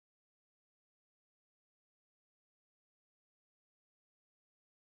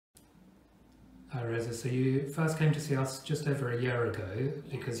Hi Rosa, so you first came to see us just over a year ago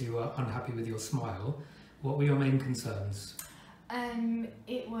because you were unhappy with your smile. What were your main concerns?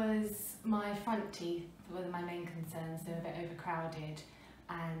 It was my front teeth were my main concerns. They were a bit overcrowded,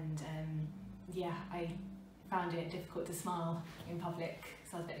 and yeah, I found it difficult to smile in public,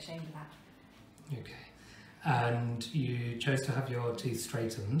 so I was a bit ashamed of that. Okay. And you chose to have your teeth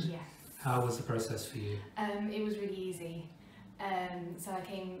straightened. Yes. How was the process for you? It was really easy. So I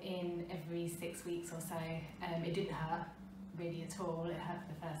came in every 6 weeks or so. It didn't hurt really at all. It hurt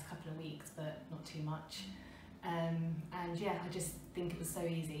for the first couple of weeks, but not too much. And yeah, I just think it was so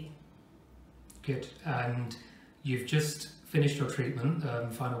easy. Good. And you've just finished your treatment. The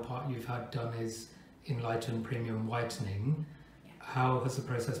final part you've had done is Enlighten Premium whitening. Yeah. How has the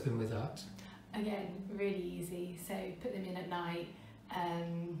process been with that? Again, really easy. So put them in at night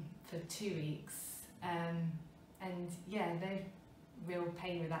for 2 weeks. And yeah, no real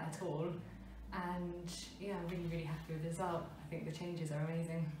pain with that at all. And yeah, I'm really, really happy with the result. I think the changes are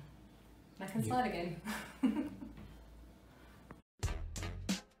amazing. I can smile again.